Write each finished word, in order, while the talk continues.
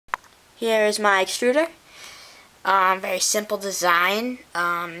Here is my extruder. Very simple design,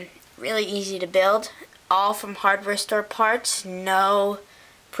 really easy to build, all from hardware store parts, no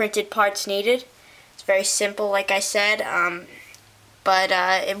printed parts needed. It's very simple, like I said, but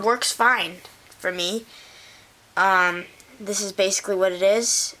it works fine for me. This is basically what it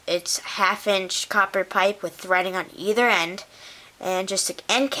is. It's a 1/2-inch copper pipe with threading on either end, and just an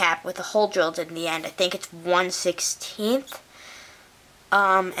end cap with a hole drilled in the end. I think it's 1/16.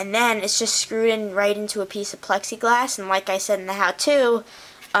 And then it's just screwed in right into a piece of plexiglass, and like I said in the how-to,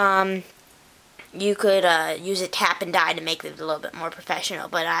 you could use a tap and die to make it a little bit more professional,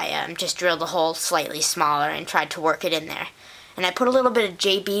 but I just drilled a hole slightly smaller and tried to work it in there. And I put a little bit of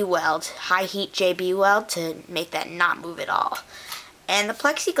JB weld, high heat JB weld, to make that not move at all. And the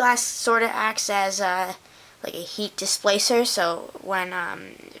plexiglass sort of acts as like a heat displacer, so when,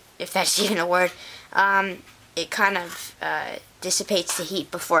 if that's even a word, it kind of dissipates the heat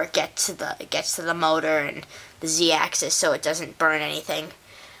before it gets to the motor and the Z-axis, so it doesn't burn anything.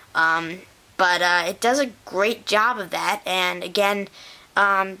 But it does a great job of that, and again,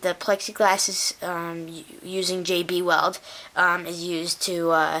 the plexiglass is using JB weld is used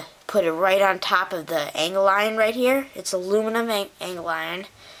to put it right on top of the angle iron right here. It's aluminum angle iron,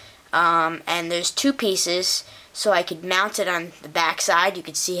 and there's two pieces, so I could mount it on the back side. You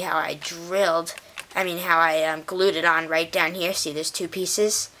could see how I glued it on right down here. See, there's two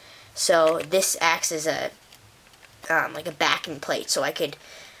pieces, so this acts as a like a backing plate. So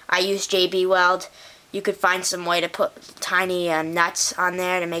I use JB weld. You could find some way to put tiny nuts on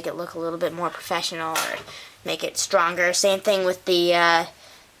there to make it look a little bit more professional or make it stronger. Same thing with the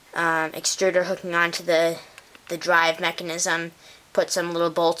extruder hooking onto the drive mechanism. Put some little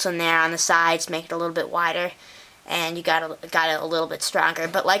bolts in there on the sides, make it a little bit wider, and you got it a little bit stronger.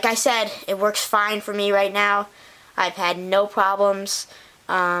 But like I said, it works fine for me right now. I've had no problems.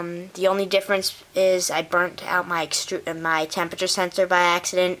 The only difference is I burnt out my temperature sensor by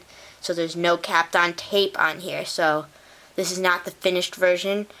accident, so there's no capped on tape on here. So this is not the finished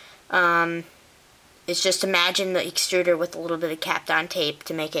version. It's just, imagine the extruder with a little bit of capped on tape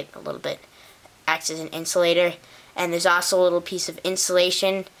to make it a little bit acts as an insulator. And there's also a little piece of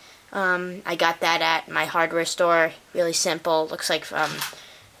insulation. I got that at my hardware store. Really simple. Looks like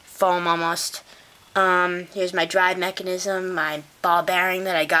foam almost. Here's my drive mechanism, my ball bearing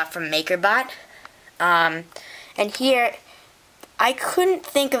that I got from MakerBot. And here, I couldn't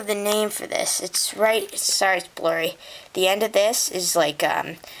think of the name for this. Sorry, it's blurry. The end of this is like,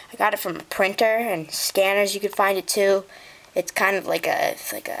 I got it from a printer and scanners. You could find it too. It's kind of like a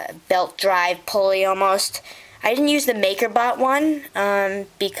belt drive pulley almost. I didn't use the MakerBot one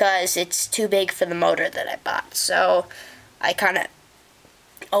because it's too big for the motor that I bought. So I kind of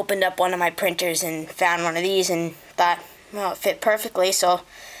opened up one of my printers and found one of these and thought, well, it fit perfectly. So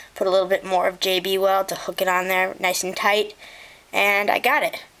put a little bit more of JB weld to hook it on there nice and tight, and I got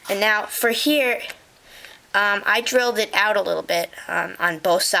it. And now for here, I drilled it out a little bit on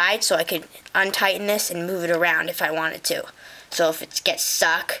both sides so I could untighten this and move it around if I wanted to. So if it gets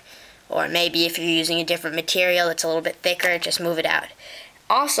stuck, or maybe if you're using a different material that's a little bit thicker, just move it out.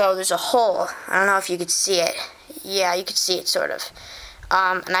 Also, there's a hole. I don't know if you could see it. Yeah, you could see it sort of.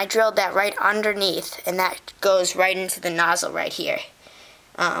 And I drilled that right underneath, and that goes right into the nozzle right here.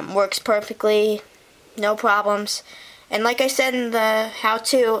 Works perfectly, no problems. And like I said in the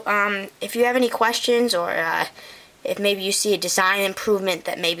how-to, if you have any questions, or if maybe you see a design improvement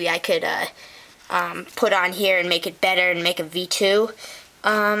that maybe I could put on here and make it better and make a V2,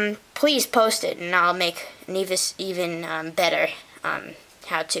 please post it, and I'll make an even better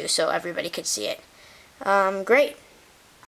how-to so everybody could see it. Great.